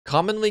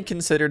Commonly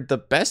considered the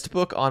best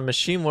book on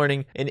machine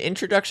learning, An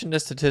Introduction to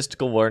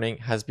Statistical Learning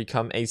has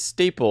become a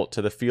staple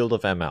to the field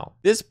of ML.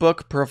 This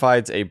book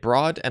provides a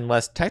broad and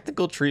less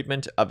technical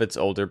treatment of its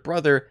older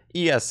brother,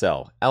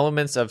 ESL,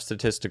 Elements of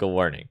Statistical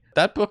Learning.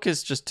 That book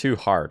is just too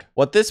hard.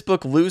 What this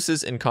book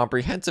loses in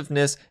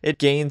comprehensiveness, it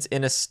gains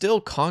in a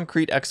still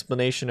concrete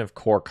explanation of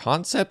core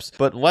concepts,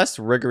 but less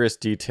rigorous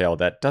detail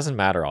that doesn't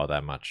matter all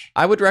that much.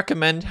 I would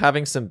recommend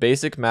having some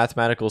basic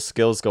mathematical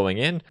skills going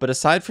in, but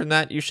aside from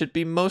that, you should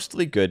be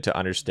mostly good to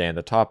understand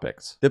the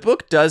topics. The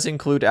book does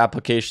include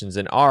applications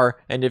in R,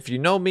 and if you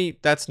know me,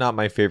 that's not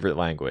my favorite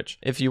language.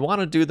 If you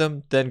want to do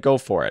them, then go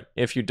for it.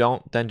 If you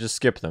don't, then just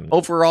skip them.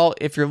 Overall,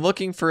 if you're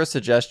looking for a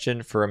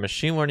suggestion for a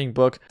machine learning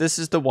book, this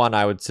is the one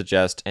I would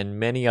suggest, and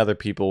many other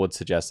people would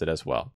suggest it as well.